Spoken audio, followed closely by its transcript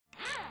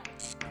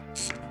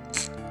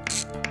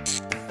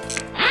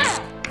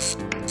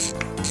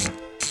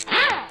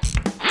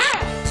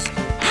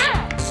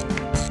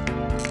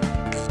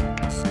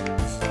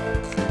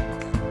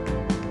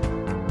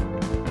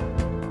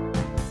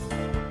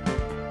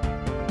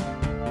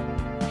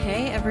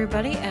Hey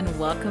everybody, and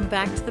welcome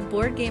back to the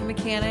Board Game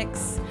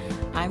Mechanics.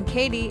 I'm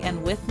Katie,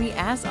 and with me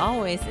as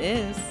always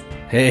is...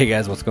 Hey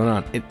guys, what's going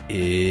on? It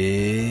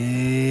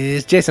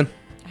is Jason.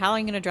 How are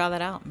you going to draw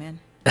that out, man?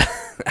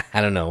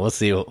 I don't know. We'll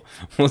see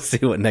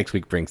what next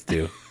week brings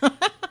too.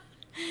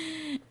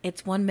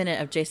 It's 1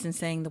 minute of Jason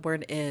saying the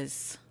word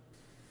is.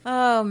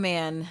 Oh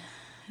man,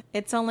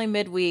 it's only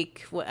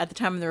midweek at the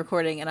time of the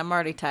recording, and I'm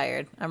already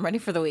tired. I'm ready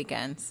for the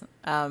weekends.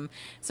 So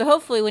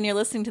hopefully when you're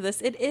listening to this,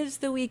 it is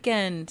the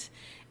weekend,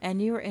 and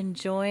you are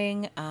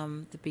enjoying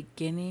the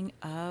beginning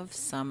of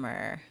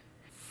summer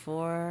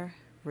for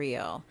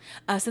real.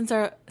 Since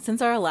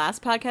our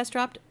last podcast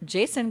dropped,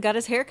 Jason got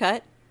his hair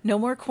cut. No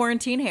more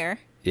quarantine hair.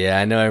 Yeah,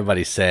 I know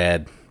everybody's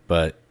sad,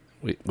 but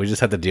we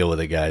just have to deal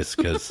with it, guys,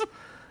 because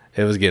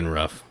it was getting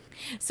rough.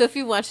 So if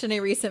you watched any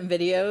recent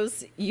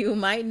videos, you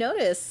might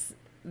notice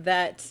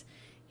that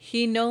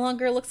he no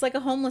longer looks like a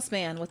homeless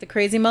man with a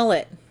crazy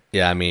mullet.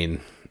 Yeah, I mean,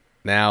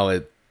 now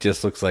it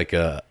just looks like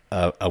a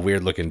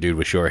weird-looking dude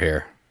with short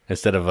hair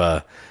instead of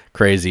a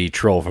crazy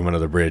troll from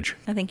another bridge.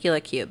 I think you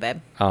look cute, babe.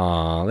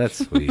 Aw,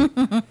 that's sweet.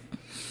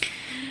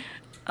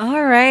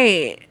 All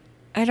right.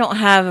 I don't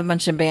have a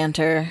bunch of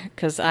banter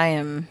because I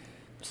am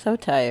so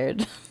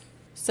tired.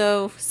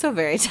 So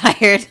very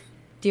tired.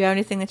 Do you have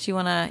anything that you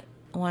want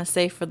to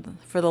say for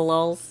the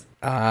lulls?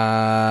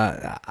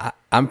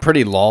 I'm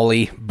pretty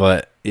lolly,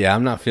 but yeah,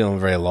 I'm not feeling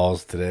very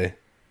lulls today.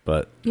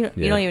 But you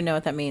don't even know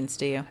what that means,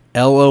 do you?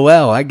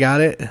 LOL, I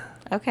got it.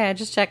 Okay,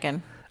 just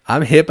checking.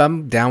 I'm hip.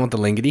 I'm down with the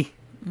lingity.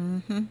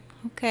 Mm-hmm.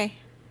 Okay,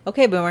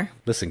 Boomer.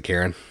 Listen,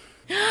 Karen.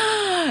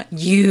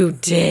 You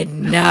did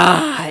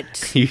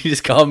not. You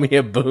just called me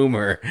a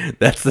boomer.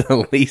 That's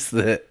the least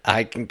that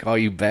I can call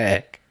you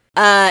back.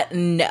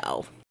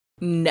 No.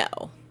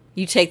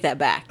 You take that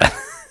back.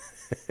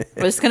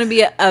 But it's going to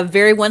be a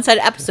very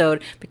one-sided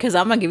episode because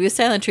I'm going to give you a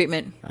silent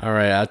treatment. All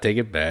right, I'll take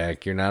it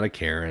back. You're not a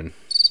Karen.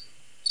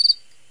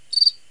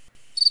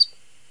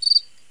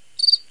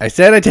 I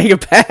said I take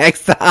it back.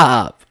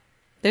 Stop.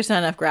 There's not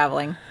enough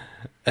graveling.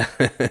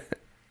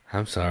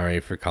 I'm sorry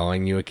for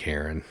calling you a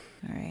Karen.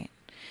 All right.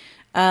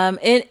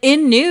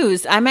 In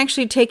news, I'm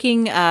actually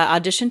taking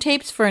audition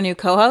tapes for a new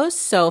co-host.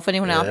 So if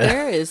anyone out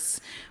there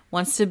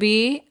wants to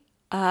be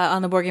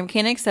on the Board Game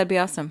Mechanics, that'd be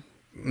awesome.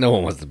 No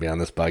one wants to be on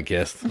this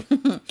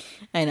podcast.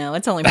 I know.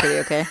 It's only pretty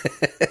okay.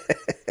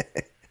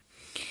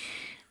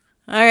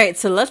 All right.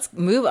 So let's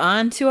move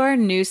on to our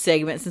news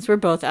segment since we're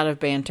both out of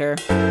banter.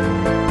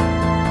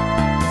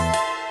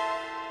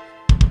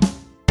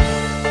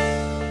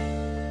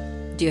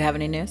 Do you have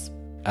any news?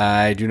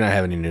 I do not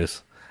have any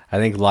news. I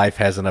think life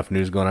has enough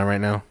news going on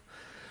right now.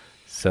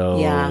 So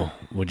yeah.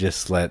 We'll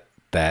just let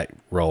that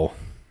roll.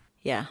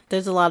 Yeah,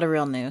 there's a lot of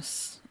real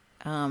news.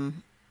 A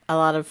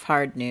lot of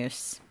hard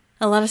news.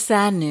 A lot of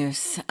sad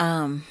news.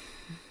 And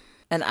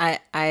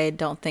I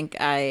don't think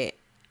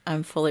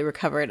I'm fully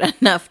recovered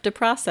enough to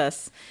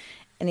process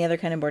any other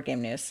kind of board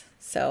game news.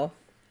 So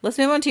let's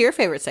move on to your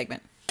favorite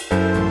segment.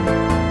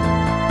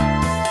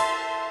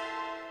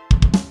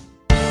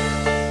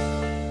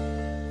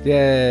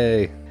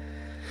 Yay.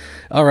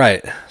 All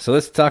right, so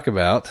let's talk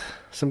about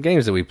some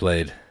games that we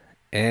played.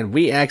 And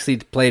we actually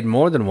played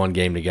more than one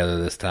game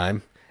together this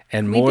time.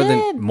 And more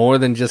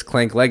than just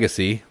Clank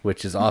Legacy,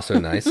 which is also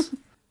nice.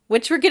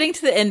 Which we're getting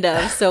to the end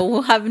of, so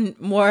we'll have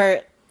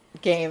more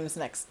games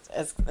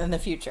in the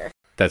future.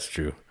 That's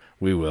true.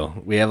 We will.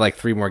 We have like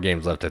 3 more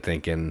games left, I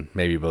think, and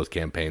maybe both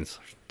campaigns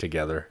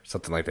together.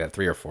 Something like that,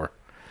 3 or 4.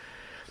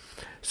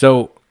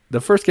 So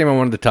the first game I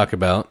wanted to talk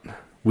about,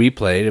 we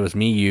played. It was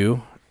me,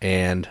 you,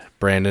 and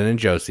Brandon and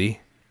Josie.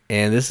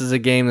 And this is a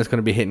game that's going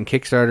to be hitting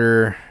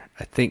Kickstarter,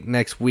 I think,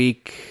 next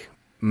week.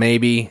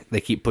 Maybe. They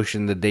keep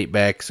pushing the date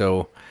back.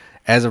 So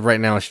as of right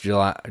now, it's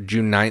June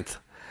 9th.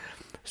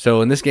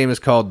 So and this game is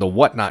called The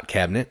Whatnot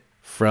Cabinet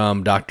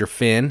from Dr.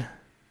 Finn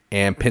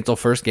and Pencil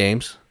First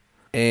Games.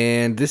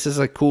 And this is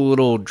a cool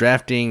little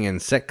drafting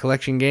and set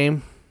collection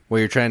game where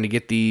you're trying to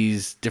get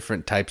these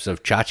different types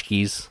of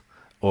tchotchkes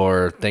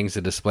or things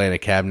to display in a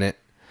cabinet.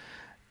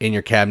 In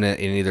your cabinet,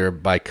 in either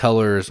by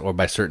colors or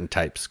by certain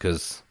types,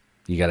 because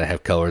you got to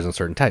have colors and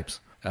certain types.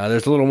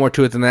 There's a little more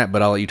to it than that,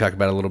 but I'll let you talk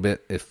about it a little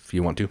bit if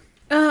you want to.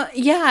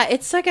 Yeah,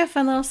 it's like a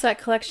fun little set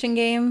collection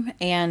game,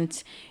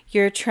 and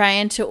you're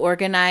trying to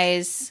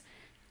organize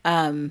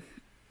the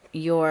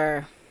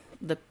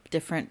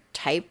different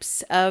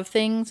types of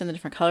things and the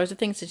different colors of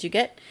things that you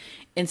get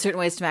in certain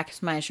ways to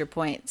maximize your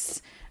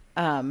points.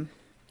 And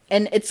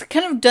it's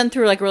kind of done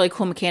through like a really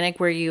cool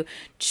mechanic where you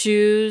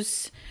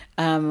choose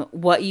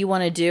what you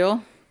want to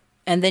do,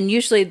 and then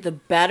usually the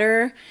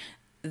better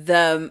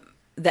the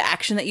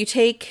action that you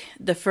take,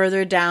 the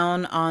further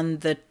down on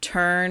the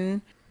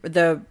turn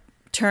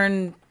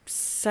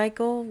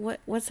cycle.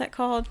 What's that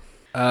called?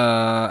 What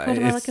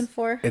am I looking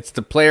for? It's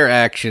the player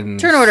action.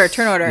 Turn order.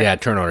 Yeah,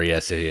 turn order.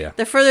 Yes, yeah.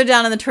 The further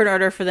down in the turn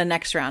order for the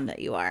next round that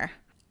you are.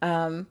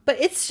 But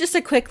it's just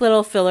a quick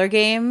little filler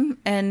game,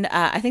 and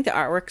I think the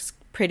artwork's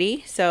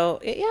pretty. So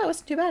it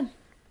wasn't too bad.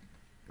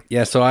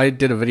 Yeah, so I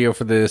did a video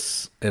for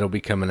this. It'll be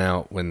coming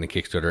out when the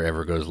Kickstarter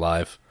ever goes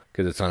live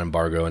because it's on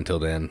embargo until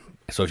then.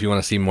 So if you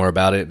want to see more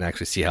about it and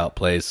actually see how it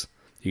plays,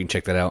 you can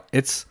check that out.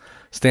 It's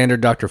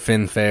standard Dr.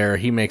 Finn fare.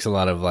 He makes a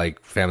lot of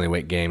like family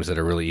weight games that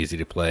are really easy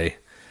to play.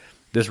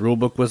 This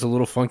rulebook was a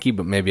little funky,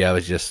 but maybe I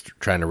was just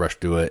trying to rush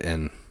through it,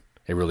 and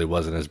it really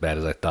wasn't as bad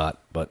as I thought.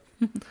 But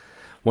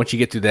once you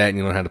get through that and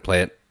you learn how to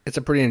play it, it's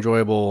a pretty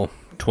enjoyable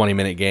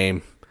 20-minute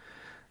game.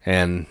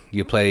 And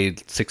you play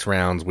 6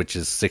 rounds, which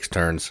is 6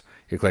 turns.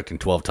 You're collecting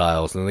 12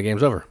 tiles, and then the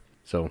game's over.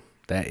 So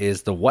that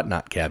is the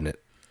Whatnot cabinet.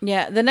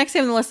 Yeah, the next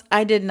game on the list,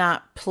 I did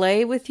not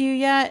play with you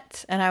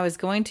yet, and I was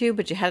going to,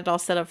 but you had it all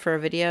set up for a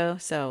video,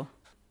 so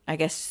I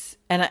guess,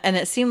 and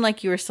it seemed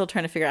like you were still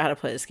trying to figure out how to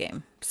play this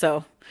game.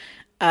 So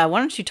why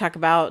don't you talk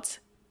about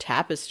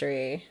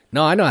Tapestry?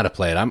 No, I know how to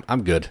play it.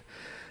 I'm good.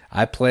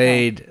 I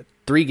played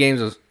 3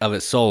 games of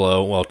it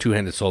solo, well,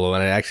 2-handed solo,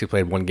 and I actually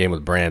played 1 game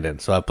with Brandon.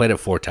 So I played it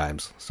 4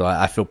 times. So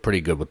I feel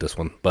pretty good with this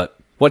one. But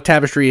what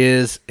Tapestry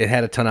is, it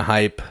had a ton of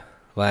hype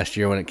last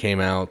year when it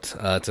came out.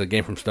 It's a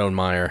game from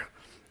Stonemaier.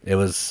 It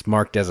was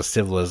marked as a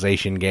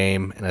civilization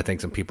game, and I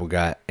think some people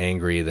got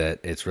angry that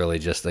it's really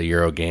just a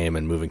Euro game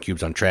and moving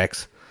cubes on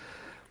tracks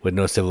with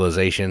no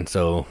civilization,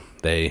 so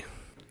they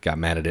got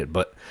mad at it.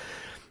 But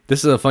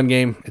this is a fun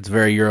game. It's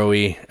very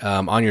Euro-y.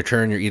 On your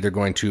turn, you're either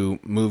going to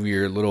move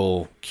your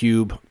little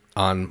cube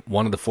on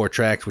one of the 4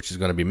 tracks, which is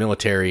going to be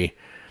military,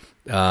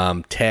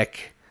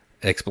 tech,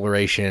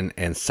 exploration,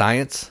 and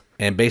science.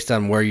 And based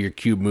on where your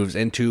cube moves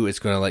into, it's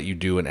going to let you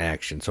do an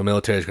action. So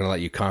military is going to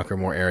let you conquer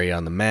more area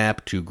on the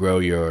map to grow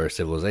your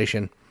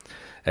civilization.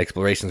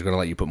 Exploration is going to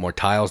let you put more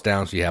tiles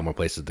down so you have more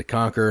places to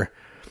conquer.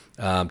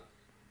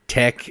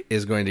 Tech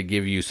is going to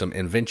give you some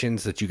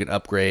inventions that you can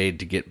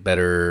upgrade to get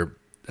better,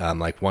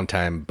 like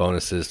one-time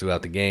bonuses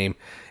throughout the game.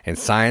 And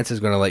science is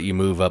going to let you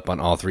move up on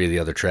all 3 of the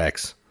other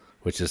tracks,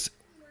 which is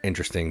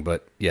interesting.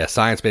 But yeah,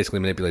 science basically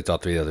manipulates all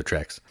 3 of the other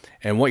tracks.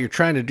 And what you're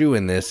trying to do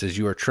in this is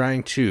you are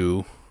trying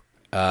to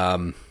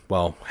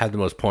have the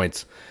most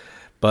points,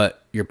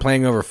 but you're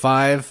playing over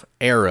 5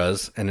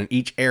 eras, and in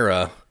each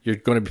era, you're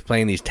going to be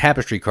playing these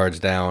tapestry cards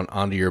down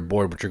onto your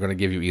board, which are going to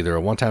give you either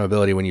a one-time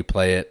ability when you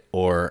play it,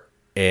 or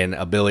an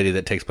ability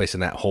that takes place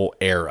in that whole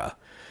era.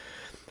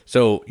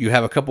 So you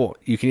have a couple,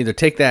 you can either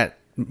take that,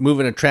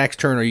 move in a tracks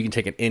turn, or you can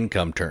take an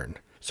income turn.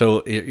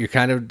 So you're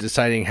kind of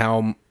deciding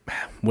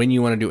when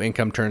you want to do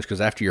income turns,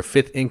 because after your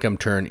 5th income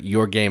turn,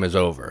 your game is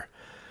over.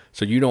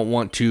 So you don't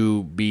want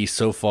to be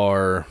so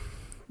far,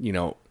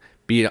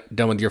 be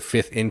done with your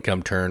 5th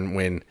income turn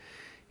when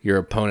your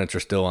opponents are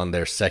still on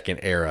their 2nd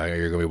era.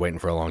 You're going to be waiting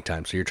for a long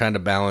time. So you're trying to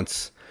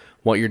balance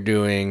what you're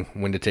doing,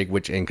 when to take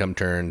which income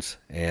turns,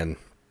 and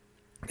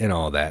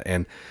all of that.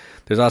 And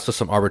there's also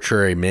some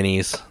arbitrary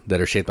minis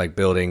that are shaped like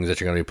buildings that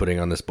you're going to be putting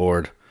on this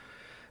board.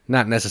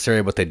 Not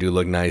necessary, but they do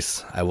look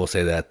nice. I will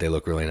say that they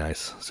look really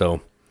nice. So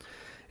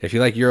if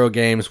you like Euro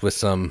games with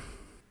some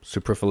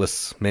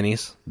superfluous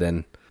minis,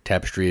 then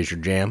Tapestry is your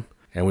jam.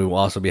 And we will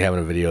also be having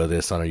a video of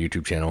this on our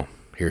YouTube channel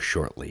here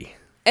shortly.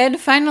 And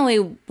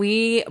finally,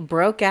 we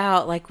broke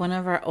out like one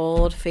of our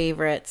old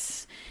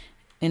favorites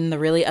in the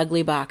really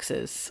ugly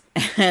boxes.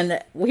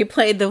 And we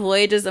played The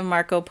Voyages of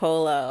Marco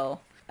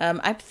Polo.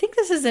 I think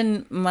this is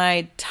in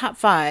my top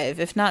 5.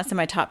 If not, it's in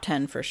my top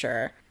 10 for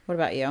sure. What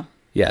about you?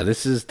 Yeah,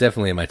 this is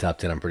definitely in my top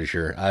 10, I'm pretty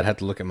sure. I'd have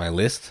to look at my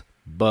list,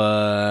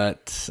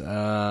 but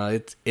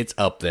it's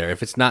up there.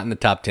 If it's not in the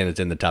top 10, it's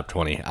in the top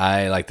 20.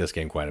 I like this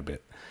game quite a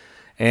bit.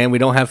 And we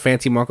don't have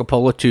fancy Marco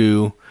Polo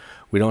 2.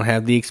 We don't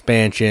have the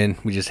expansion.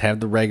 We just have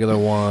the regular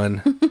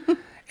one.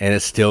 And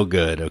it's still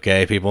good,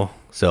 okay, people?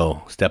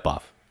 So step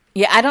off.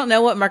 Yeah, I don't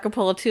know what Marco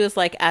Polo 2 is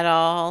like at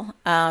all.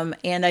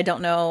 And I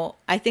don't know.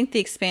 I think the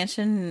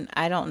expansion,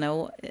 I don't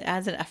know,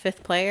 as a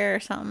 5th player or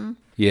something.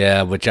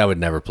 Yeah, which I would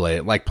never play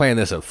it. Like, playing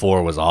this at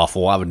 4 was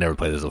awful. I would never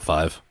play this at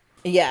 5.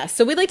 Yeah,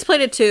 so we'd like to play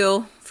it at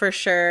 2 for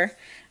sure,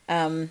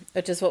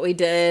 which is what we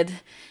did.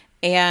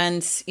 And,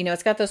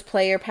 it's got those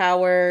player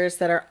powers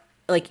that are,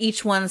 like,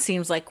 each one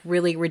seems like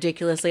really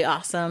ridiculously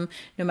awesome,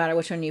 no matter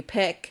which one you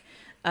pick.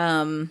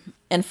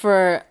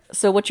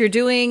 So what you're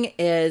doing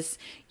is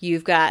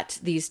you've got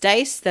these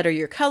dice that are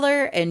your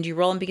color, and you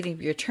roll in the beginning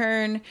of your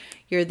turn.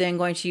 You're then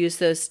going to use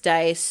those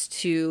dice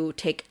to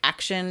take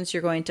actions.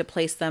 You're going to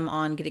place them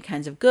on getting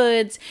kinds of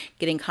goods,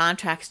 getting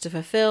contracts to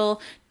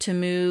fulfill, to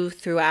move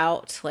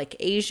throughout like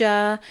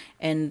Asia,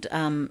 and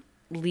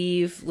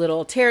leave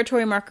little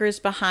territory markers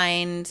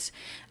behind.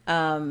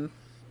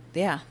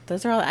 Yeah,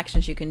 those are all the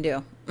actions you can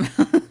do.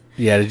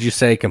 Yeah, did you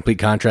say complete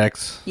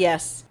contracts?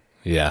 Yes.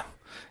 Yeah.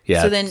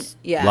 Yeah. So then,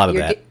 a lot of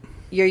that.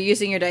 You're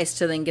using your dice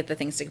to then get the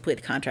things to complete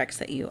the contracts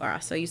that you are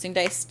also using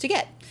dice to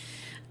get.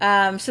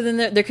 So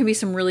then there can be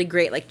some really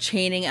great like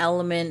chaining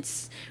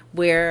elements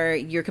where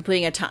you're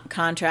completing a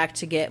contract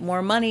to get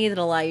more money that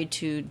allow you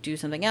to do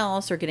something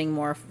else, or getting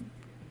more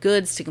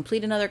goods to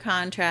complete another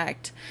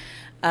contract.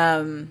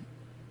 You've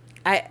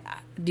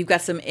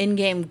got some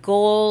in-game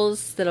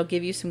goals that'll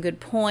give you some good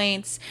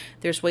points.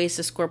 There's ways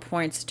to score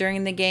points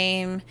during the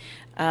game.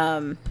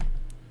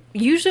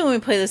 Usually when we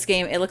play this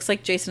game, it looks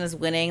like Jason is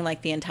winning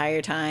like the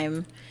entire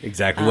time.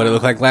 Exactly what it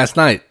looked like last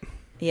night.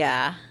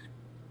 Yeah.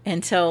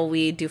 Until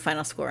we do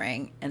final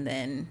scoring, and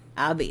then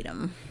I'll beat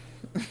him.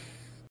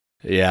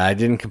 Yeah, I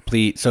didn't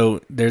complete.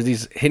 So there's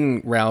these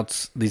hidden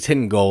routes, these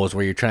hidden goals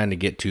where you're trying to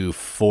get to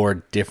 4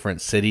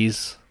 different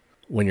cities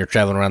when you're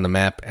traveling around the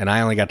map, and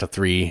I only got to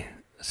 3,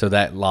 so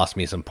that lost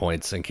me some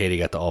points, and Katie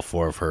got to all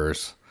 4 of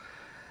hers.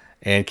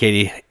 And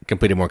Katie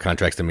completed more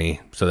contracts than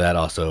me, so that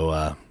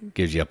also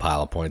gives you a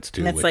pile of points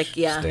too. And it's which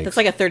stinks. that's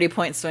like a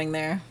 30-point swing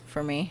there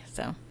for me.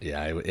 So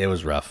yeah, it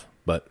was rough,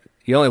 but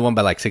you only won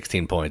by like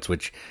 16 points,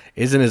 which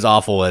isn't as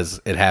awful as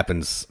it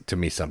happens to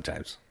me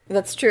sometimes.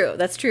 That's true.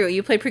 That's true.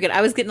 You played pretty good.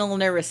 I was getting a little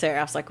nervous there.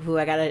 I was like, "Ooh,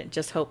 I gotta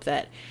just hope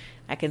that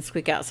I can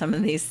squeak out some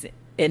of these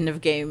end of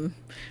game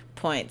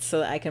points so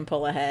that I can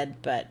pull ahead."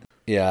 But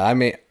yeah, I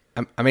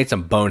made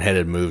some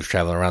boneheaded moves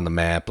traveling around the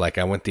map. Like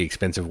I went the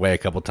expensive way a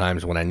couple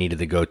times when I needed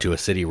to go to a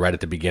city right at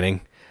the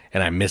beginning,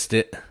 and I missed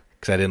it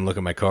because I didn't look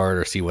at my card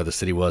or see where the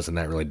city was, and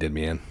that really did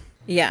me in.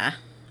 yeah.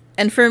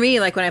 And for me,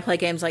 like when I play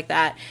games like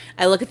that,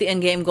 I look at the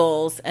end game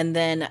goals, and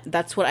then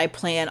that's what I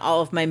plan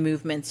all of my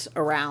movements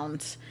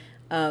around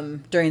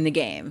during the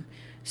game.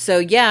 So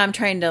yeah, I'm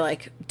trying to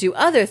like do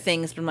other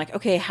things, but I'm like,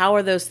 okay, how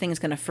are those things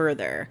going to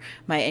further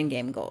my end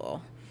game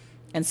goal?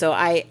 And so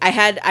I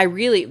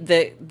really,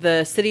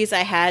 the cities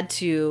I had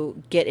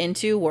to get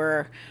into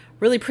were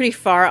really pretty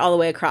far all the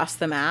way across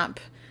the map.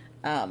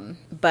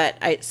 But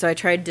I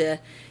tried to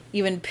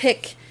even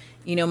pick,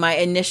 my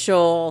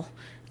initial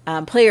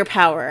player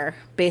power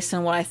based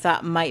on what I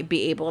thought might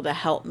be able to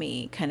help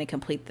me kind of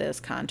complete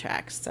those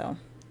contracts. So,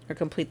 or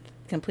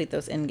complete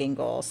those in-game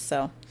goals.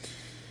 So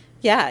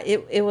yeah,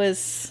 it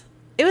was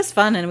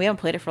fun, and we haven't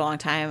played it for a long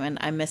time, and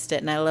I missed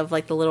it. And I love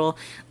like the little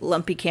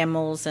lumpy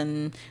camels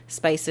and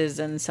spices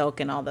and silk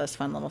and all those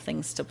fun little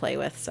things to play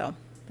with. So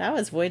that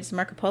was Voyage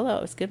Marco Polo.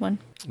 It was a good one.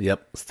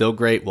 Yep, still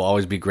great. Will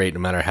always be great no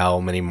matter how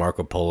many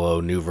Marco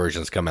Polo new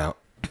versions come out.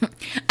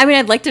 I mean,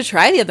 I'd like to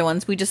try the other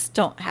ones. We just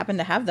don't happen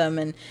to have them.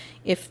 And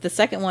if the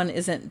second one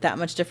isn't that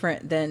much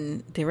different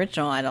than the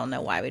original, I don't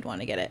know why we'd want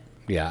to get it.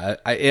 Yeah,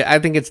 I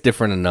think it's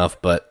different enough,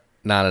 but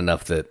not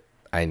enough that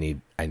I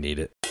need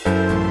it.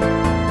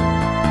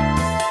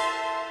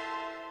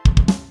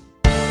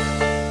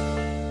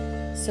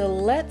 So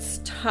let's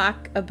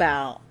talk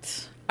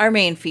about our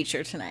main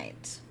feature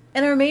tonight.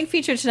 And our main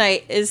feature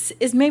tonight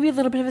is maybe a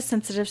little bit of a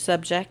sensitive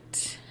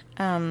subject.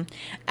 I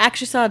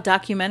actually saw a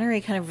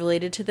documentary kind of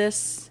related to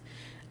this,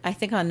 I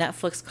think on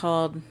Netflix,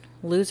 called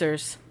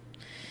Losers.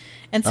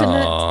 And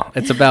so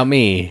it's about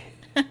me.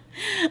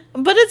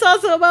 But it's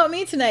also about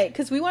me tonight,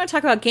 because we want to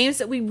talk about games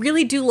that we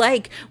really do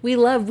like, we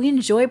love, we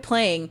enjoy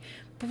playing,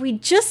 but we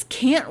just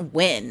can't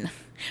win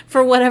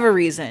for whatever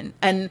reason.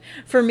 And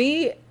for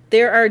me,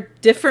 there are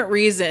different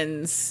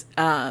reasons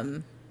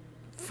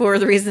for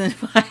the reason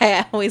why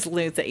I always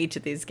lose at each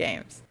of these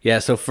games. Yeah,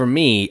 so for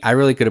me, I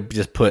really could have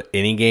just put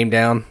any game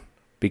down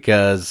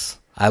because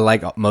I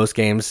like most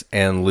games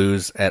and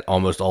lose at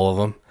almost all of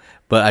them.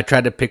 But I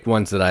tried to pick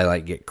ones that I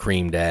like get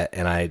creamed at,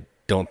 and I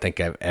don't think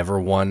I've ever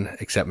won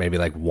except maybe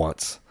like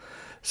once.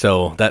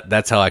 So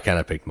that's how I kind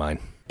of picked mine.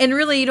 And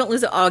really, you don't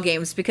lose at all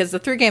games, because the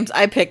 3 games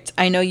I picked,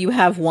 I know you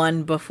have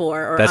won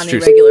before or that's on true.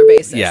 A regular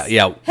basis.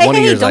 Yeah.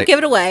 Hey, don't give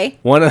it away.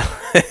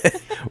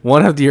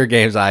 One of your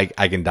games I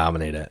can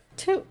dominate at.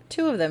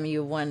 Two of them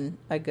you won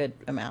a good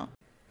amount.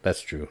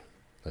 That's true.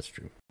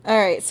 All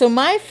right, so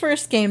my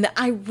first game that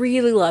I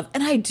really love,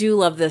 and I do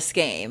love this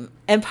game,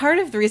 and part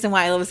of the reason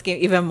why I love this game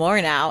even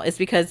more now is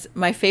because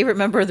my favorite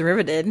member of the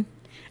Riveted,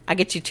 I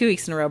get you 2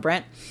 weeks in a row,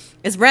 Brent,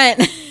 is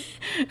Brent,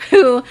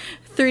 who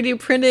 3D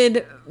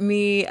printed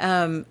me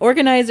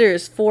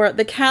organizers for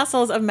the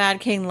Castles of Mad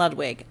King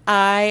Ludwig.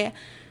 I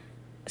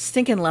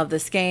stinking love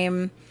this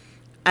game.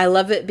 I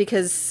love it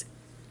because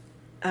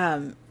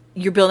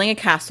you're building a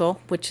castle,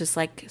 which is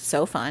like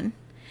so fun.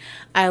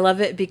 I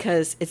love it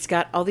because it's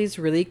got all these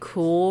really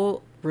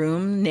cool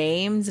room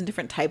names and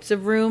different types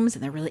of rooms,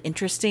 and they're really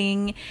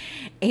interesting.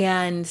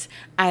 And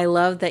I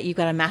love that you've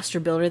got a master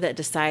builder that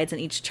decides on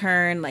each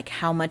turn like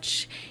how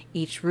much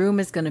each room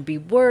is going to be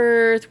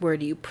worth, where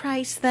do you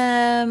price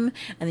them,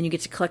 and then you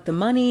get to collect the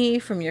money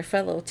from your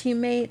fellow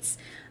teammates.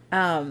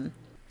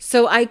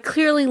 So I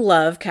clearly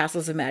love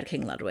Castles of Mad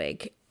King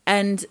Ludwig.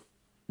 And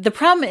the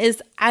problem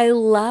is I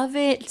love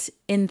it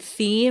in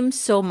theme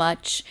so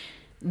much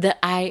that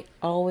I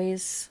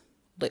always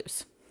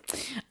lose.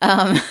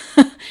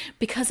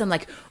 Because I'm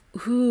like,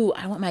 ooh,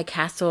 I want my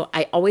castle.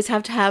 I always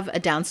have to have a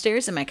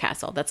downstairs in my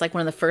castle. That's like one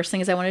of the first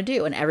things I want to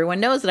do. And everyone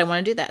knows that I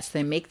want to do that. So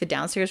they make the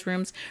downstairs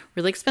rooms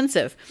really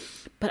expensive.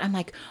 But I'm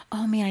like,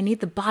 oh man, I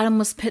need the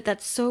bottomless pit.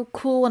 That's so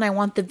cool. And I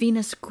want the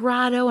Venus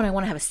grotto. And I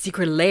want to have a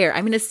secret lair.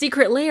 I mean, a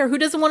secret lair. Who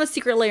doesn't want a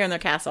secret lair in their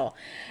castle?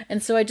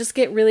 And so I just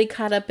get really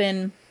caught up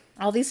in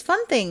all these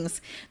fun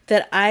things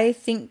that I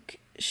think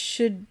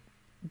should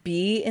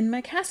be in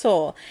my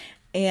castle.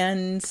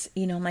 And,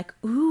 I'm like,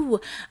 ooh,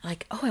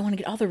 like, oh, I want to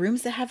get all the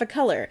rooms that have a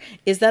color.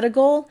 Is that a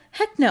goal?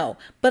 Heck no.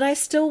 But I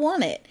still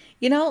want it.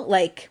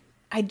 Like,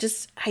 I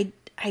just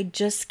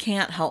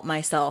can't help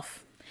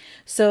myself.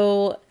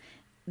 So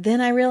then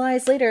I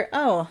realized later,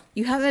 oh,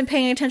 you haven't been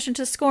paying attention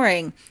to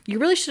scoring. You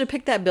really should have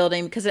picked that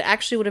building because it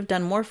actually would have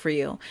done more for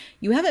you.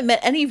 You haven't met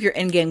any of your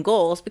in-game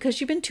goals because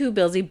you've been too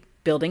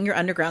building your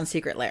underground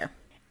secret lair.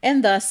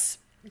 And thus,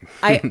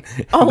 I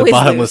always the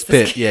bottomless lose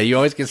this pit. game. Yeah, you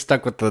always get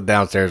stuck with the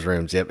downstairs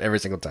rooms. Yep, every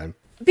single time.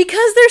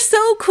 Because they're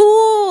so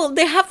cool.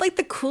 They have like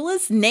the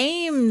coolest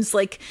names,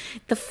 like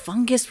the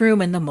fungus room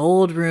and the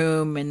mold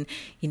room. And,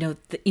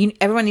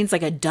 everyone needs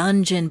like a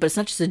dungeon, but it's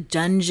not just a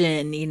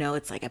dungeon,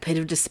 it's like a pit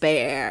of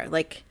despair.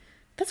 Like,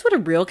 that's what a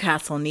real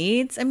castle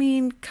needs. I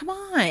mean, come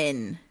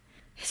on.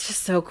 It's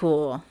just so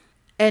cool.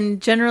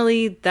 And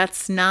generally,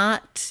 that's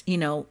not,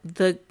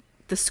 the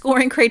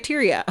scoring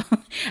criteria.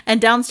 And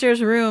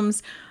downstairs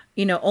rooms,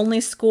 only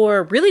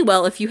score really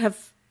well if you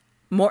have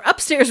more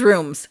upstairs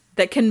rooms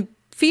that can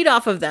feed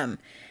off of them.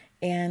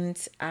 And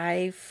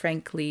I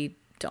frankly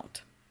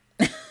don't.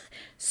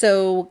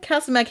 So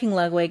Castle Mad King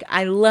Ludwig,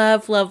 I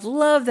love, love,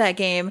 love that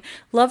game.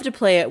 Love to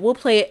play it. We'll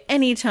play it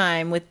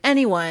anytime with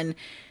anyone,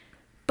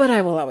 but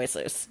I will always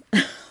lose.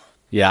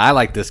 Yeah, I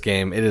like this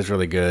game. It is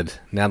really good.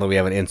 Now that we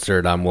have an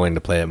insert, I'm willing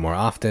to play it more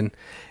often.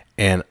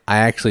 And I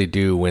actually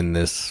do win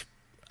this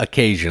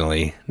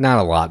occasionally. Not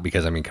a lot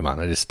because, come on,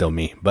 it is still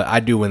me. But I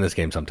do win this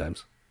game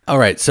sometimes. All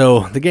right,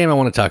 so the game I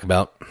want to talk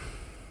about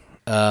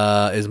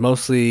is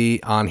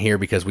mostly on here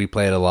because we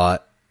play it a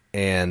lot,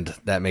 and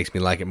that makes me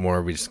like it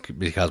more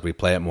because we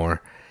play it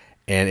more.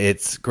 And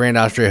it's Grand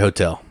Austria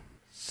Hotel.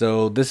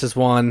 So this is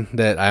one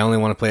that I only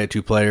want to play at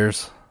 2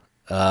 players.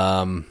 We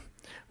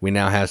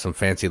now have some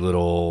fancy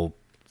little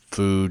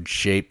food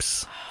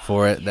shapes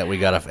for it that we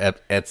got off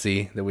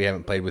Etsy that we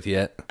haven't played with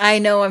yet. I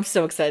know, I'm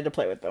so excited to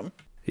play with them.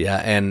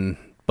 Yeah,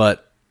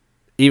 but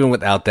even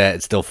without that,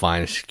 it's still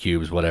fine. It's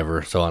cubes,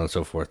 whatever, so on and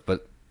so forth.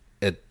 But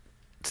it's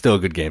still a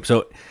good game.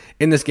 So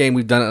in this game,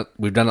 we've done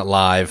it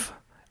live,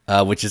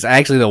 which is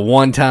actually the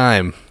one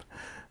time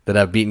that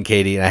I've beaten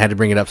Katie, and I had to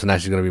bring it up, so now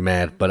she's going to be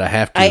mad. But I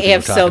have to. I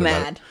am so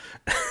mad.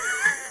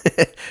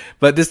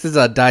 But this is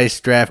a dice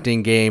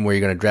drafting game where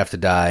you're going to draft a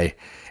die,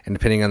 and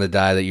depending on the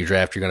die that you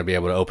draft, you're going to be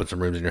able to open some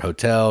rooms in your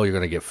hotel. You're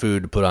going to get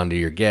food to put onto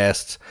your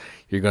guests.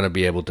 You're going to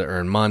be able to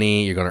earn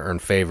money. You're going to earn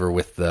favor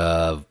with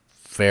the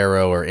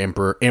pharaoh or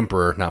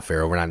emperor, not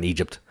pharaoh. We're not in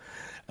Egypt.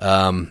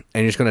 And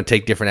you're just going to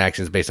take different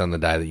actions based on the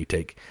die that you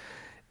take.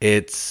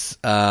 It's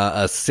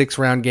a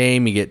 6-round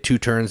game. You get 2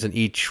 turns in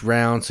each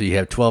round, so you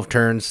have 12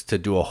 turns to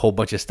do a whole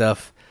bunch of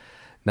stuff.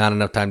 Not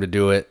enough time to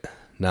do it.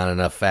 Not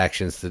enough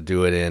factions to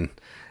do it in.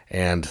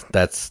 And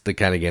that's the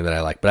kind of game that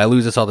I like. But I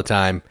lose this all the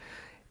time.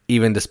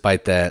 Even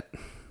despite that,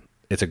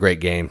 it's a great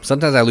game.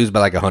 Sometimes I lose by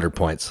like 100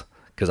 points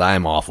because I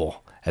am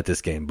awful at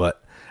this game.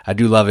 But I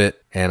do love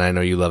it, and I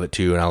know you love it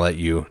too, and I'll let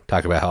you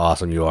talk about how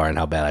awesome you are and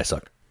how bad I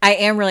suck. I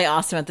am really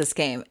awesome at this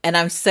game, and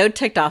I'm so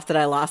ticked off that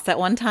I lost that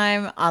one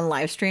time on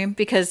live stream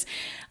because,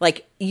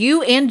 like,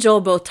 you and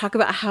Joel both talk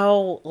about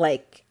how,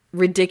 like,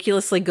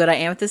 ridiculously good I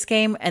am at this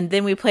game, and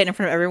then we play it in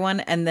front of everyone,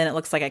 and then it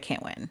looks like I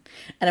can't win.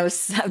 And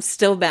I'm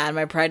still bad.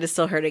 My pride is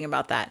still hurting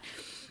about that.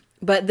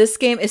 But this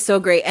game is so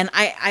great, and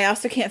I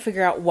also can't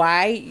figure out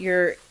why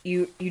you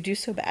do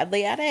so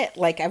badly at it.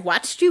 Like, I've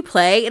watched you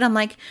play, and I'm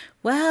like,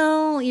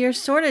 well, you're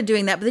sort of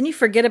doing that, but then you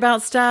forget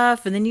about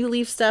stuff, and then you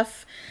leave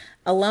stuff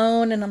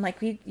alone, and I'm like,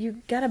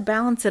 you gotta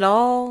balance it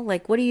all.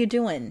 Like, what are you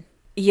doing?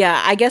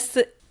 Yeah, I guess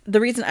the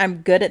reason I'm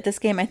good at this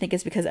game, I think,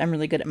 is because I'm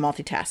really good at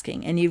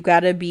multitasking, and you've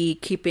got to be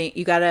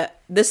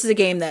this is a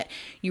game that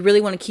you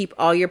really want to keep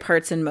all your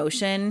parts in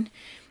motion,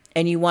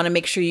 and you want to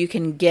make sure you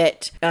can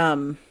get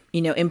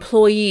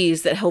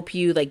employees that help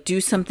you, like,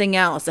 do something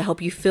else, that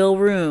help you fill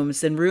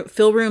rooms, and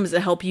fill rooms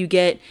that help you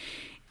get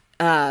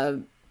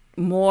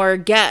more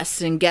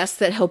guests, and guests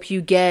that help you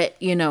get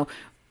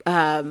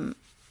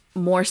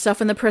more stuff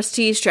in the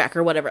prestige track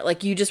or whatever.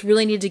 Like, you just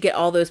really need to get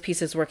all those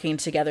pieces working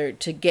together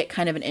to get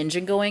kind of an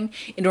engine going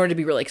in order to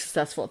be really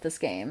successful at this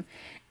game.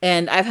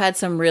 And I've had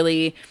some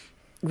really,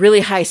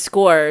 really high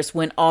scores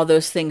when all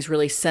those things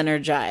really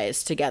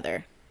synergize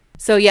together.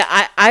 So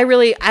yeah, I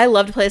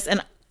love to play this,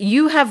 and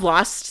you have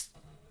lost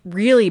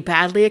really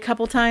badly a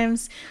couple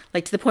times,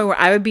 like to the point where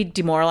I would be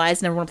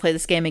demoralized and never want to play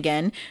this game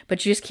again,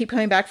 but you just keep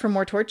coming back for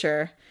more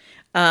torture.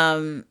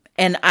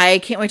 And I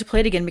can't wait to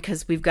play it again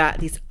because we've got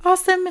these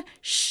awesome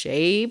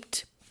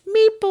shaped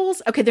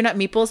meeples. Okay, they're not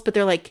meeples, but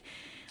they're like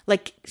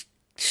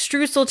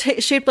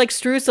streusel shaped like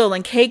streusel,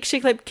 and cake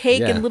shaped like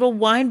cake, and little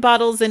wine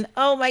bottles. And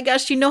oh my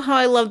gosh, you know how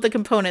I love the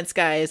components,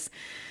 guys.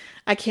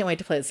 I can't wait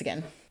to play this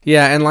again.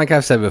 Yeah, and like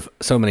I've said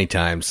so many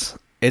times,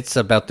 it's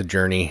about the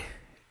journey,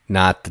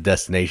 not the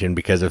destination,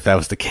 because if that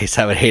was the case,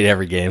 I would hate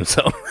every game.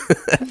 So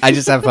I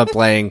just have fun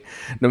playing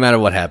no matter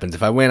what happens.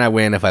 If I win, I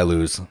win. If I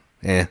lose,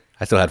 I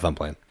still had fun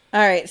playing. All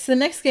right, so the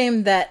next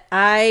game that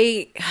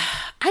I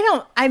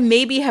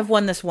maybe have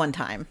won this one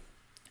time.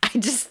 I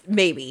just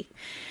maybe.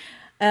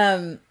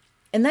 And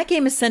that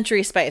game is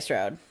Century Spice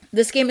Road.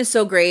 This game is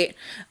so great.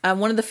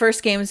 One of the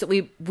first games that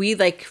we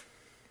like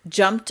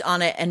jumped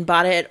on it and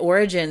bought it at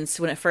Origins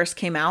when it first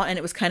came out, and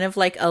it was kind of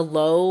like a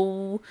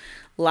low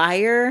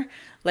liar.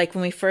 Like,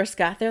 when we first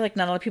got there, like,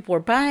 not a lot of people were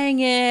buying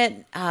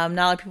it. Not a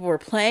lot of people were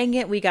playing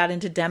it. We got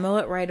into demo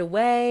it right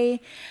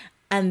away.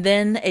 And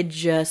then it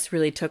just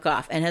really took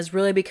off and has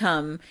really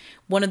become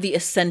one of the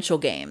essential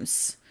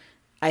games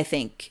I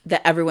think,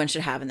 that everyone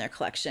should have in their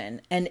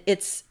collection. And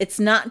it's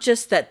not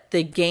just that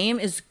the game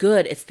is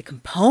good, it's the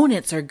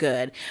components are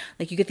good.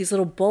 Like you get these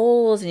little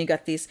bowls and you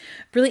got these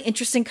really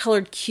interesting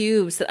colored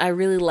cubes that I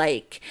really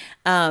like.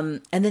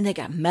 And then they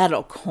got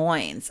metal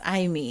coins.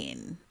 I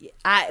mean,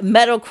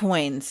 metal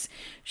coins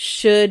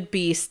should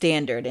be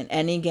standard in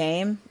any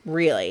game,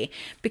 really,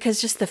 because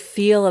just the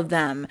feel of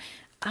them,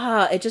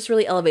 it just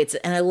really elevates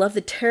it. And I love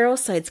the tarot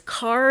sides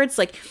cards.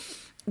 Like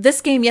this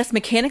game, yes,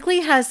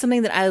 mechanically has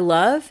something that I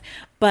love,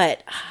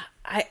 but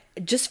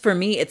for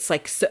me, it's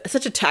like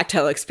such a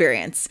tactile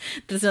experience.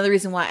 That's another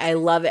reason why I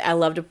love it. I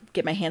love to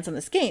get my hands on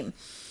this game.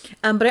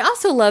 But I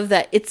also love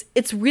that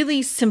it's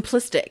really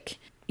simplistic.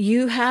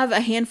 You have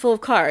a handful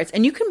of cards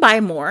and you can buy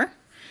more,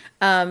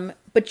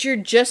 but you're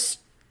just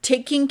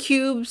taking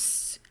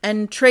cubes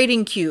and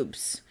trading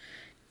cubes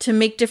to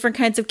make different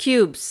kinds of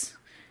cubes,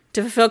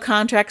 to fulfill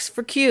contracts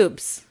for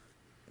cubes,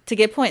 to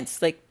get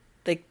points. Like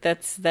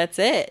that's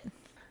it.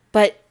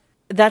 But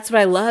that's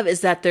what I love,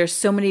 is that there's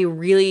so many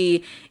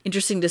really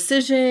interesting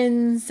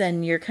decisions,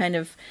 and you're kind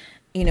of,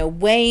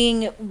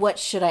 weighing, what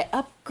should I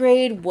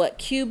upgrade? What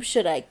cube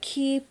should I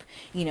keep?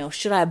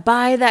 Should I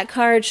buy that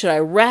card? Should I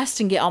rest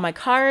and get all my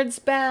cards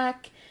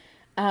back?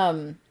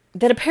 That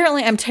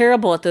apparently I'm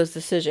terrible at those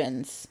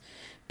decisions,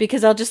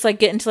 because I'll just like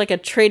get into like a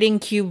trading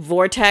cube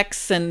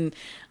vortex, and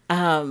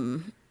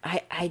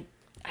I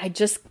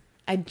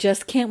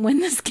just can't win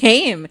this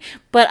game,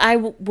 but I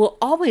will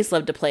always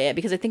love to play it,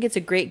 because I think it's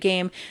a great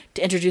game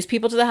to introduce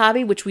people to the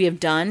hobby, which we have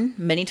done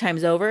many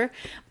times over.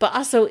 But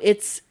also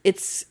it's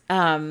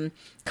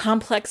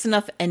complex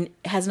enough and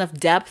has enough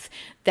depth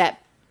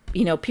that,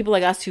 people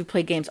like us who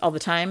play games all the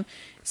time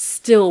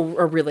still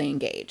are really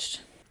engaged.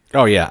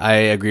 Oh yeah, I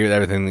agree with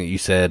everything that you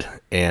said,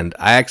 and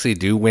I actually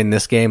do win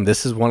this game.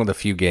 This is one of the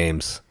few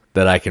games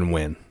that I can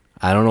win.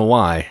 I don't know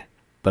why,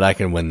 but I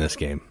can win this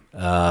game.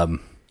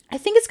 I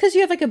think it's because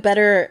you have like a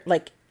better,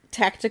 like,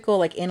 tactical,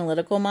 like,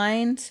 analytical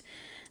mind.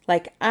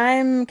 Like,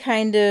 I'm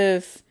kind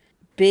of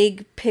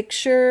big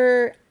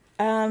picture,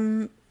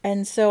 and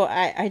so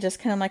I just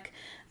kind of like,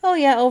 oh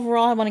yeah,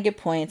 overall I want to get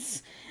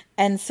points.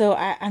 And so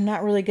I'm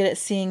not really good at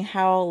seeing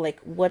how, like,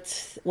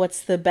 what's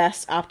the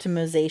best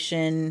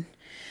optimization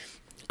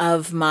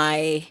of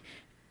my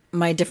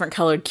different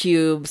colored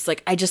cubes.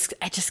 Like, I just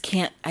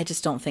can't, I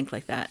just don't think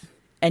like that.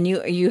 And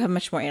you have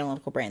much more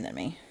analytical brain than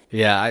me.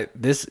 Yeah,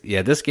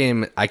 this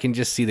game, I can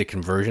just see the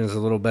conversions a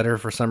little better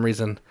for some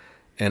reason.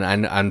 And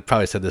I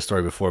probably said this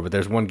story before, but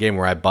there's one game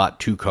where I bought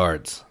 2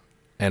 cards,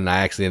 and I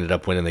actually ended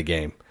up winning the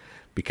game.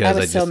 Because I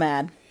was so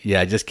mad. Yeah,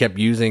 I just kept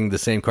using the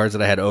same cards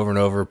that I had over and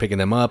over, picking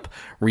them up,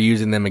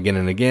 reusing them again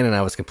and again, and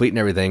I was completing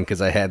everything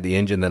because I had the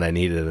engine that I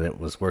needed, and it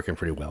was working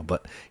pretty well.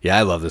 But yeah,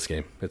 I love this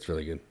game. It's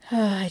really good.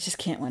 I just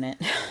can't win it.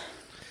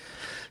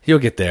 You'll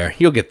get there.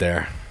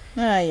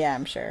 Yeah,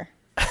 I'm sure.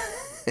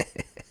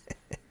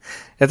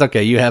 It's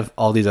okay. You have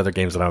all these other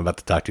games that I'm about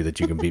to talk to that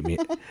you can beat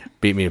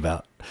me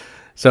about.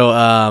 So,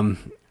 and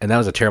that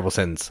was a terrible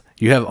sentence.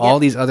 You have all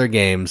these other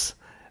games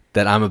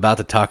that I'm about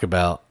to talk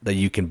about that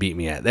you can beat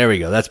me at. There we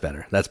go. That's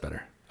better.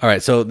 All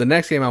right. So the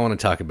next game I want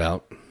to talk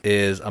about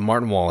is a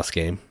Martin Wallace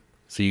game.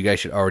 So you guys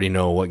should already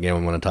know what game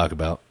I'm going to talk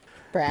about.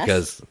 Brass.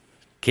 Because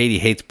Katie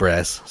hates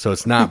brass, so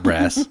it's not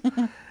brass.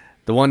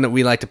 The one that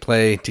we like to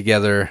play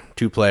together,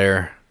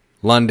 2-player,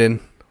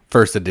 London,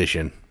 first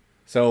edition.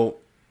 So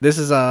this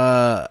is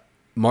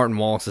Martin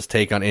Wallace's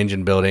take on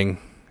engine building,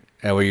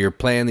 where you're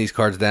playing these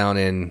cards down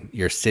in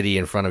your city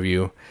in front of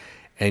you,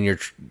 and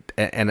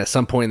at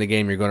some point in the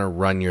game you're going to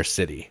run your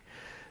city.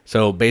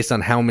 So based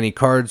on how many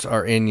cards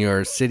are in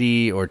your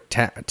city or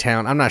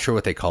town, I'm not sure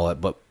what they call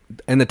it, but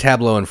in the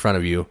tableau in front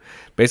of you,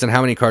 based on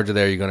how many cards are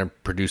there, you're going to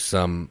produce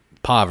some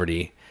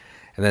poverty.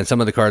 And then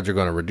some of the cards are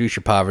going to reduce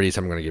your poverty,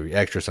 some are going to give you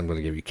extra, some are going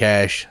to give you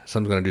cash,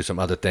 some's going to do some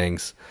other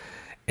things.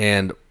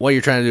 And what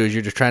you're trying to do is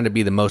you're just trying to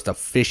be the most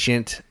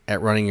efficient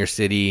at running your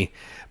city,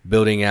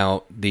 building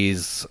out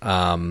these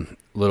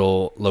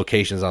little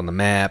locations on the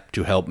map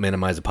to help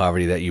minimize the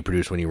poverty that you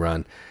produce when you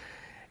run.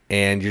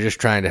 And you're just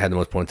trying to have the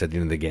most points at the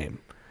end of the game.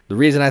 The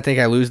reason I think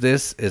I lose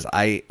this is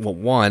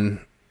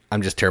one,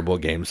 I'm just terrible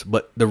at games.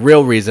 But the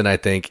real reason I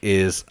think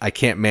is I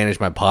can't manage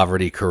my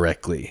poverty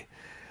correctly.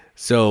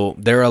 So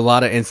there are a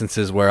lot of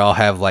instances where I'll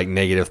have like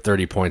negative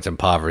 30 points in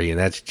poverty, and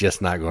that's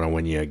just not going to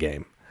win you a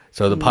game.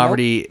 So the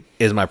poverty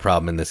is my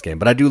problem in this game.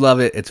 But I do love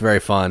it. It's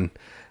very fun.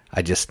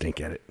 I just stink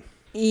at it.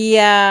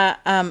 Yeah,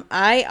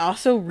 I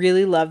also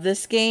really love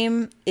this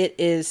game. It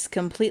is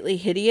completely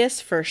hideous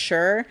for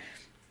sure.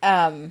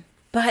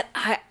 But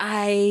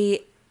I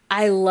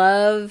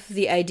love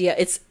the idea.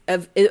 It's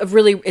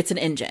an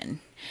engine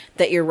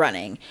that you're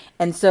running.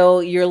 And so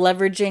you're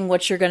leveraging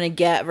what you're going to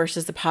get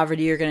versus the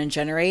poverty you're going to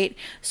generate.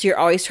 So you're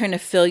always trying to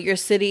fill your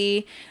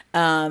city.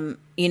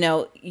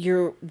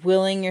 You're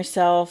willing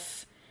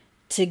yourself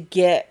to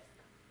get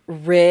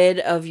rid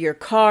of your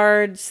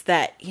cards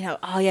that,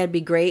 oh yeah, it'd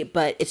be great,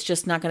 but it's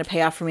just not going to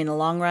pay off for me in the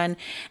long run.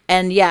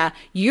 And yeah,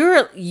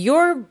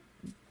 your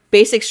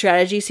basic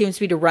strategy seems to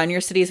be to run your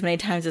city as many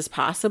times as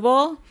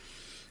possible,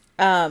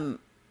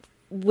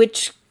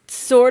 which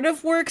sort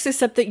of works,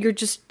 except that you're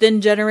just then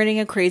generating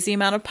a crazy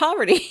amount of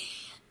poverty.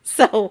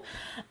 So,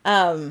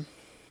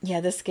 yeah,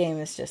 this game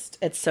is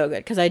it's so good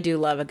because I do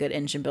love a good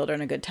engine builder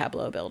and a good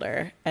tableau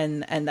builder.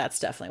 And that's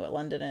definitely what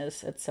London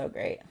is. It's so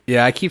great.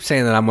 Yeah, I keep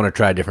saying that I'm going to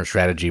try a different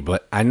strategy,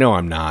 but I know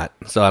I'm not.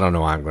 So I don't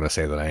know why I'm going to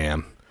say that I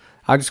am.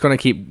 I'm just going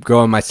to keep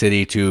growing my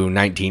city to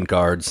 19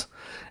 cards,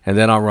 and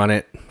then I'll run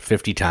it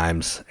 50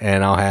 times,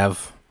 and I'll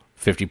have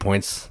 50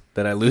 points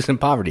that I lose in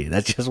poverty.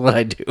 That's just what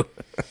I do.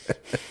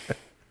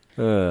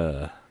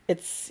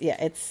 It's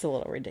a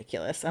little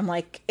ridiculous. I'm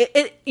like,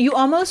 you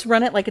almost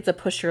run it like it's a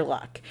push your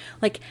luck.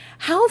 Like,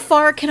 how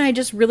far can I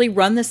just really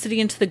run the city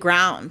into the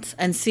ground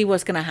and see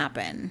what's going to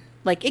happen?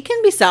 Like, it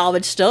can be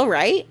salvaged still,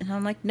 right? And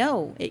I'm like,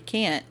 no, it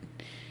can't.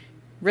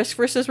 Risk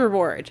versus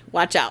reward.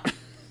 Watch out.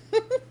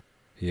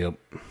 Yep.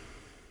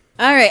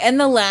 All right, and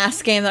the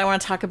last game that I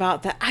want to talk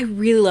about that I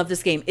really love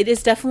this game. It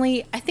is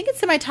definitely, I think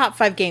it's in my top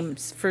 5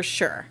 games for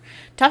sure.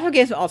 Top 5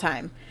 games of all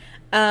time.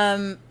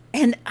 And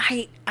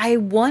I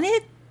won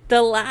it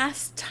the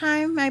last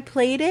time I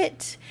played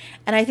it,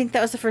 and I think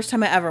that was the first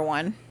time I ever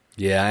won.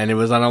 Yeah, and it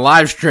was on a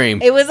live stream.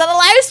 It was on a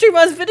live stream.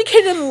 I was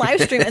vindicated on the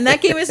live stream, and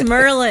that game is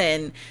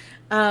Merlin.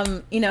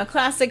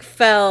 Classic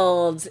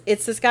Feld.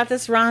 It's just got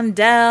this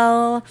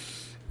rondelle,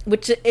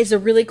 which is a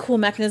really cool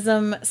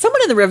mechanism.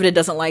 Someone in the Riveted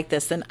doesn't like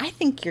this, and I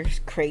think you're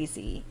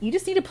crazy. You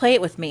just need to play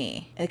it with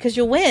me, because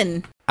you'll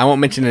win. I won't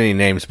mention any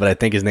names, but I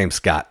think his name's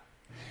Scott.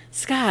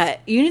 Scott,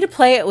 you need to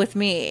play it with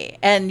me,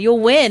 and you'll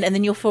win, and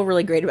then you'll feel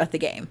really great about the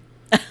game.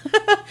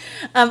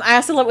 I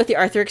also love it with the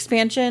Arthur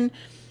expansion.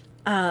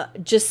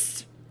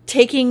 Just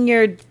taking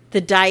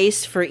the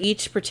dice for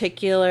each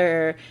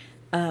particular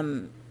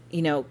pawn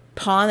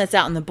that's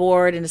out on the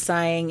board and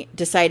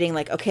deciding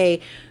like, okay,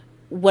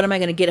 what am I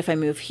going to get if I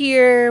move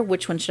here?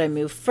 Which one should I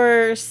move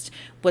first?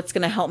 What's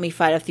going to help me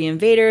fight off the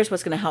invaders?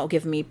 What's going to help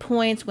give me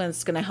points?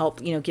 What's going to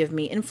help, give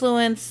me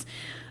influence?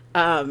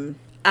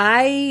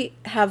 I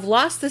have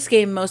lost this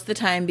game most of the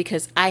time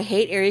because I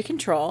hate area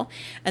control,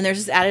 and there's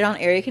this added on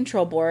area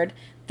control board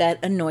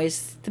that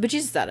annoys the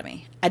bejesus out of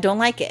me. I don't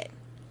like it.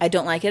 I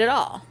don't like it at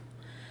all.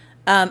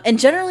 And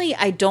generally,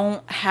 I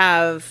don't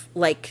have,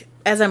 like,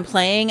 as I'm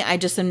playing, I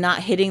just am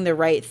not hitting the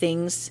right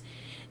things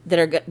that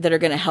are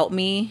going to help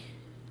me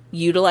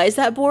utilize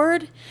that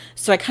board,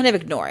 so I kind of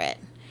ignore it.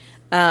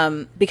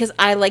 Because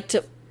I like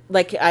to,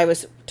 like I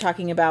was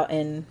talking about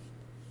in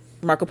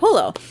Marco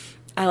Polo,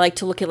 I like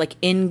to look at like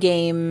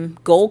in-game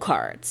goal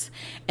cards.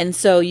 And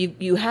so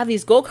you have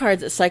these goal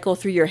cards that cycle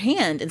through your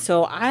hand. And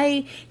so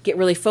I get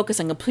really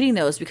focused on completing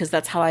those because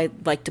that's how I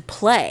like to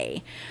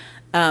play.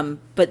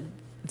 But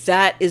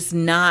that is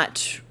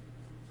not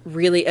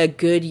really a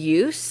good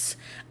use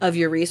of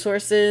your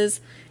resources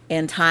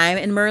and time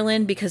in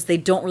Merlin because they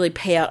don't really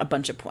pay out a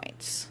bunch of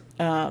points.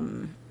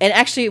 And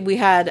actually we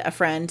had a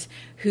friend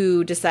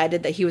who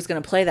decided that he was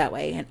going to play that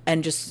way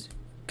and just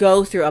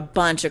go through a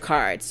bunch of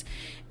cards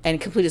and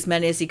complete as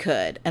many as he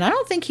could. And I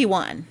don't think he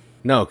won.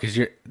 No, because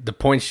the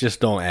points just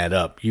don't add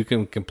up. You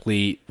can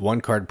complete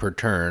 1 card per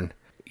turn.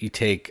 You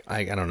take,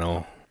 I don't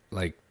know,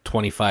 like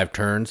 25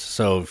 turns.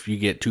 So if you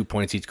get 2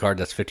 points each card,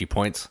 that's 50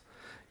 points.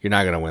 You're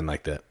not going to win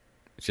like that.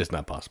 It's just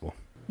not possible.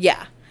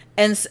 Yeah.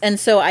 And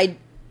so I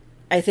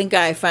think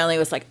I finally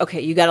was like, okay,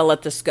 you got to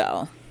let this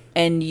go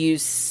and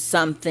use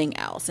something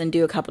else and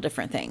do a couple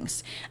different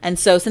things. And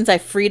so since I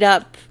freed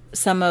up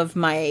some of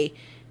my,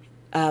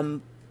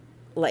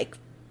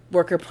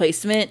 worker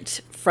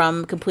placement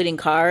from completing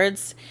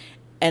cards,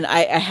 and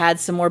I had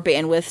some more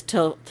bandwidth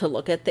to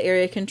look at the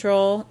area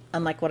control,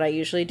 unlike what I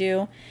usually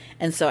do.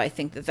 And so I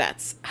think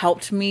that's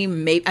helped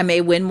me. I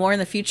may win more in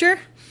the future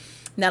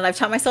now that I've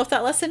taught myself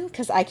that lesson,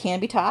 because I can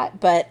be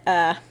taught, but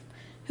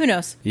who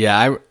knows?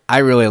 Yeah, I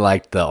really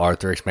like the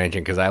Arthur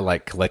expansion because I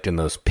like collecting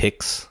those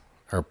picks,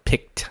 or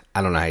picked,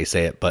 I don't know how you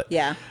say it, but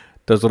yeah,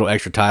 those little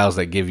extra tiles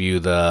that give you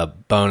the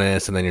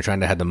bonus, and then you're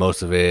trying to have the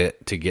most of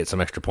it to get some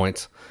extra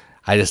points.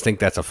 I just think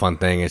that's a fun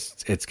thing.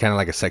 It's kind of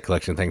like a set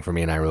collection thing for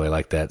me, and I really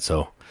like that.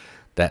 So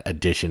that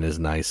addition is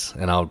nice,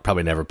 and I'll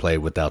probably never play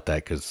without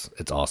that because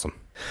it's awesome.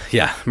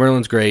 Yeah,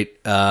 Merlin's great.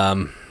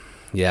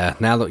 Yeah,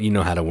 now that you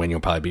know how to win, you'll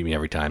probably beat me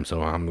every time,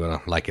 so I'm going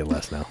to like it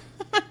less now.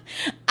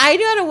 I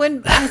know how to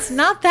win. It's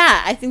not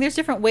that. I think there's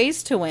different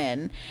ways to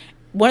win.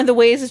 One of the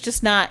ways is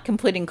just not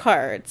completing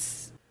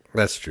cards.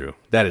 That's true.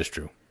 That is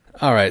true.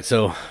 All right,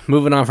 so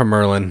moving on from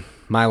Merlin,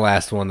 my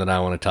last one that I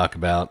want to talk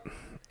about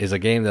is a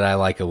game that I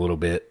like a little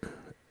bit.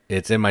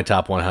 It's in my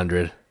top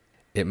 100.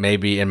 It may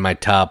be in my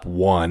top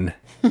 1.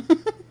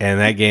 And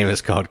that game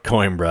is called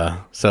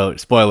Coimbra. So,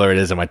 spoiler, it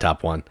is in my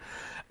top 1.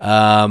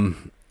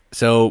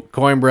 So,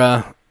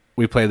 Coimbra,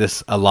 we play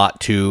this a lot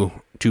too.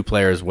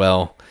 2-player as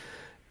well.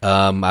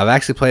 I've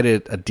actually played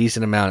it a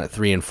decent amount at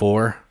 3 and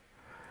 4.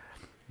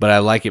 But I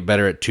like it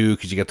better at 2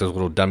 because you get those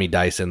little dummy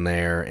dice in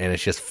there. And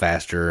it's just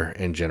faster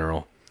in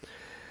general.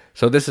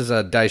 So, this is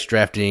a dice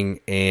drafting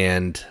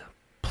and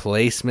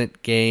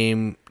placement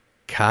game,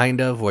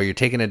 kind of, where you're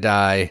taking a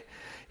die,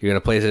 you're going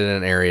to place it in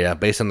an area.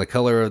 Based on the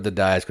color of the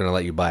die, it's going to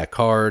let you buy a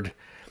card,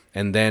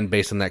 and then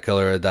based on that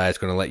color of the die, it's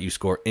going to let you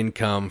score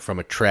income from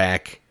a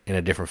track in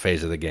a different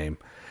phase of the game.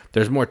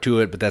 There's more to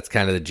it, but that's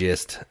kind of the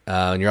gist.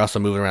 And you're also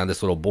moving around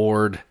this little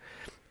board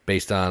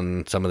based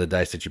on some of the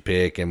dice that you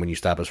pick, and when you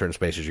stop at certain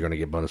spaces, you're going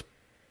to get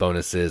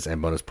bonuses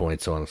and bonus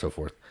points, so on and so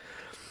forth.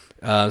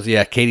 So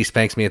yeah, Katie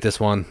spanks me at this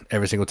one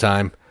every single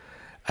time.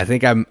 I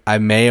think I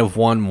may have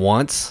won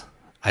once.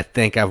 I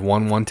think I've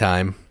won one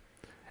time.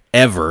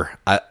 Ever.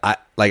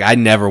 I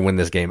never win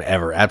this game,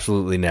 ever.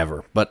 Absolutely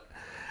never. But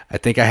I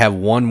think I have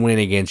one win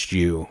against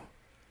you,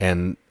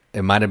 and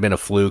it might have been a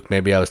fluke.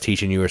 Maybe I was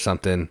teaching you or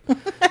something.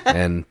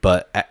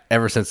 But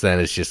ever since then,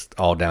 it's just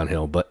all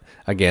downhill. But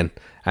again,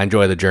 I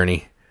enjoy the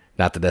journey,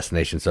 not the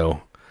destination.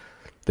 So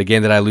the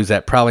game that I lose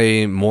at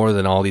probably more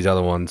than all these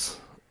other ones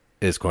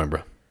is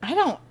Coimbra.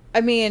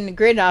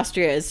 Great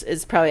Austria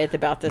is probably at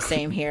about the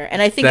same here.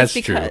 And I think That's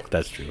it's because... true.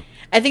 That's true.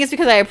 I think it's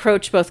because I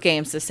approach both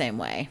games the same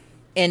way.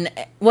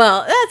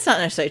 Well, that's not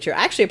necessarily true.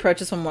 I actually approach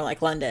this one more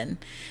like London,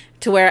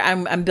 to where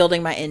I'm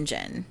building my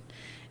engine.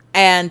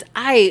 And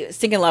I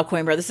stinking love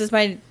Coimbra. This is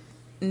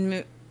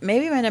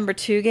maybe my number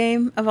 2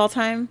 game of all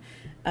time,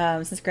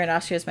 since Grand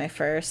Austria is my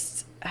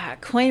first.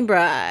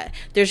 Coimbra,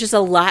 there's just a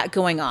lot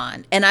going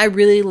on. And I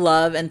really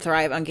love and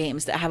thrive on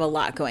games that have a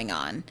lot going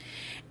on.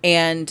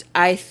 And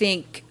I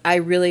think I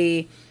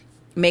really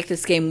make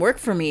this game work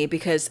for me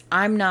because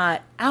I'm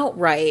not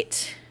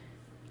outright,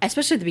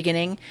 especially at the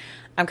beginning,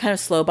 I'm kind of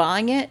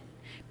slow-balling it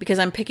because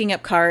I'm picking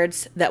up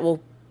cards that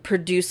will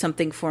produce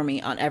something for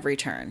me on every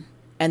turn.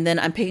 And then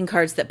I'm picking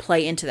cards that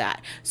play into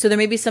that. So there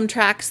may be some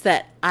tracks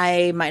that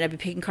I might not be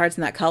picking cards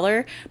in that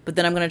color, but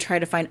then I'm going to try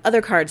to find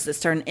other cards that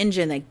start an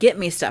engine that get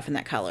me stuff in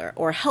that color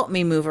or help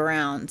me move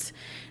around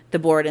the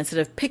board instead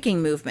of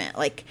picking movement.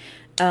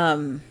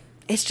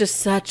 It's just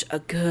such a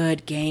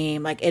good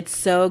game. It's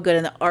so good,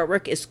 and the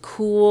artwork is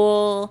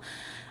cool.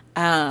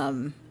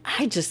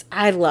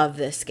 I love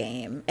this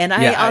game. And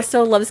I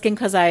also love this game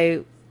because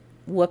I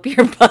whoop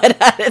your butt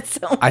at it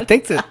so much. I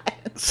think that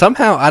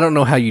somehow, I don't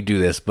know how you do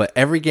this, but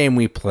every game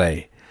we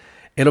play,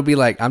 it'll be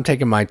like, I'm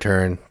taking my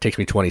turn, takes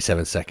me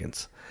 27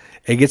 seconds.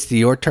 It gets to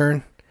your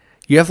turn,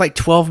 you have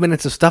 12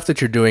 minutes of stuff that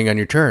you're doing on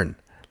your turn.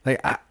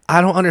 I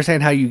don't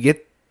understand how you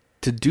get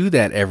to do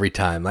that every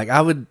time.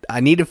 I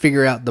need to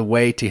figure out the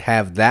way to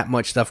have that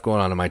much stuff going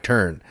on in my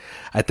turn.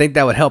 I think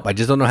that would help. I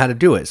just don't know how to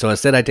do it. So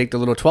instead I take the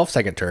little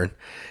 12-second turn,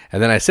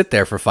 and then I sit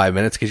there for 5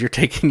 minutes because you're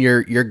taking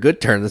your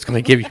good turn that's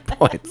going to give you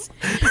points.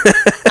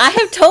 I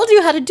have told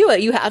you how to do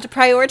it. You have to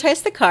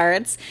prioritize the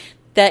cards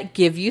that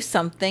give you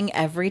something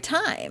every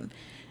time.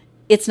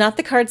 It's not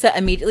the cards that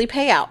immediately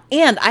pay out.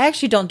 And I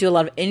actually don't do a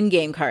lot of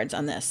in-game cards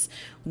on this,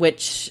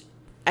 which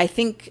I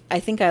think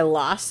I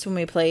lost when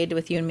we played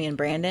with you and me and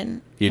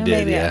Brandon. You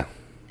did, yeah.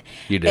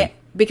 You did.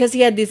 Because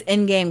he had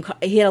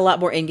he had a lot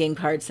more in-game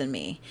cards than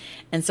me.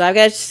 And so I've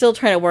got to still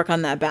try to work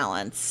on that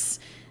balance.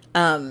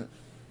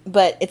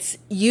 But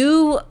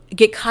you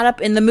get caught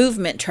up in the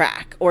movement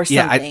track or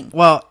something.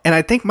 And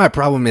I think my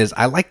problem is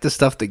I like the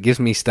stuff that gives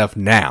me stuff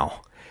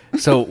now.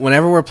 So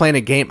whenever we're playing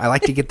a game, I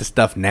like to get the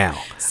stuff now.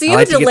 So you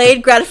have a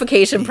delayed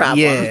gratification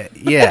problem.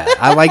 Yeah.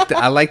 I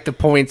like the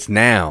points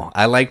now.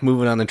 I like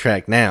moving on the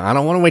track now. I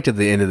don't want to wait to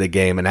the end of the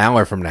game, an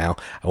hour from now.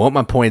 I want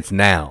my points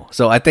now.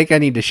 So I think I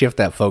need to shift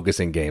that focus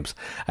in games.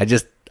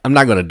 I'm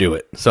not going to do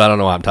it. So I don't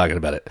know why I'm talking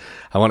about it.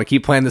 I want to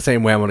keep playing the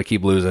same way. I want to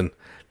keep losing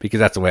because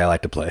that's the way I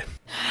like to play.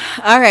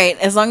 All right.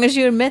 As long as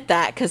you admit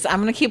that, because I'm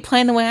going to keep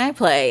playing the way I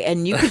play,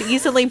 and you could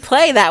easily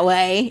play that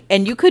way,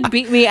 and you could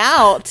beat me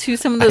out to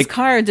some of those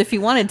cards if you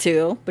wanted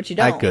to, but you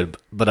don't. I could,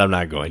 but I'm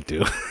not going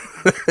to.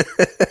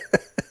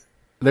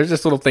 There's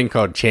this little thing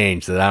called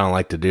change that I don't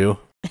like to do.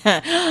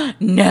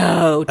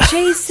 No,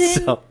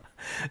 Jason.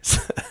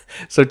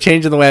 So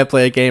changing the way I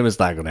play a game is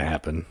not going to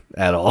happen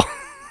at all.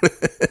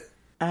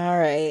 All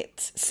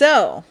right.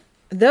 So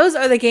those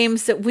are the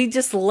games that we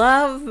just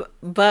love,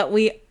 but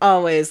we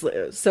always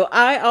lose. So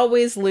I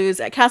always lose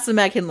at Castle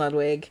Maghin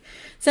Ludwig,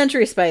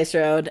 Century Spice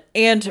Road,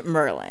 and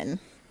Merlin.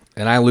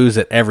 And I lose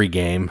at every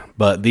game,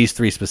 but these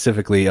 3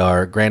 specifically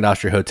are Grand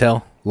Austria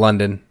Hotel,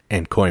 London,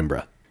 and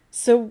Coimbra.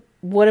 So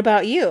what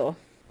about you?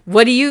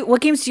 What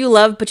games do you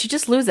love, but you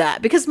just lose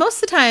at? Because most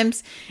of the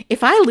times,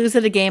 if I lose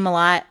at a game a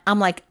lot, I'm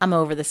like, I'm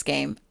over this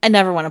game. I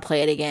never want to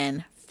play it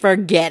again.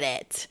 Forget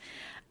it.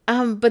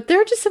 But there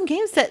are just some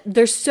games that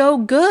they're so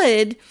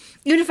good,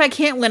 even if I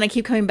can't win, I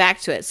keep coming back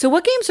to it. So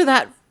what games are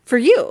that for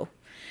you?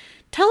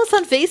 Tell us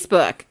on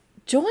Facebook.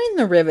 Join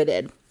the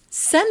Riveted.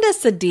 Send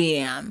us a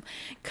DM.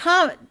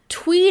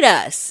 Tweet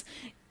us.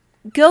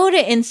 Go to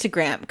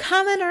Instagram.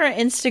 Comment on our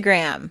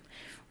Instagram.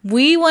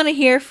 We want to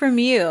hear from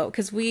you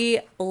because we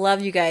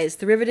love you guys.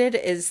 The Riveted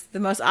is the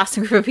most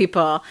awesome group of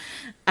people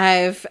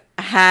I've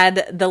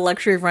had the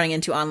luxury of running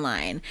into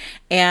online.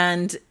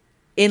 And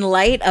in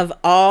light of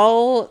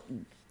all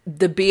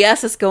the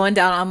BS that's going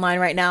down online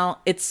right now,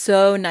 it's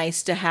so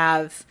nice to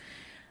have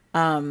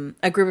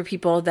a group of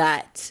people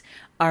that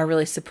are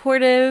really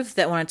supportive,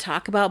 that want to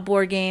talk about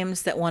board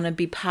games, that want to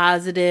be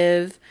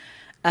positive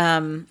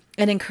and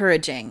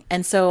encouraging.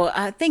 And so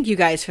thank you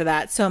guys for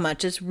that so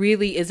much. It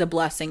really is a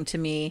blessing to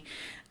me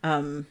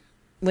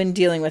when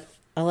dealing with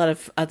a lot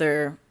of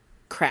other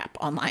crap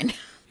online.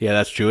 Yeah,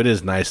 that's true. It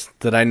is nice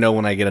that I know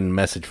when I get a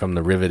message from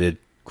the Riveted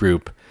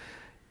group,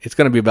 it's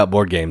going to be about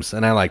board games,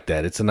 and I like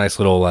that. It's a nice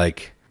little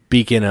like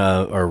beacon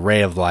or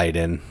ray of light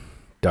in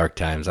dark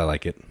times. I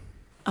like it.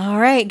 All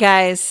right,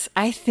 guys.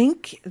 I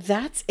think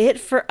that's it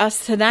for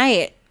us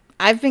tonight.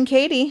 I've been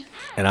Katie.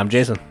 And I'm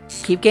Jason.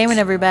 Keep gaming,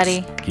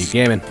 everybody. Keep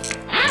gaming.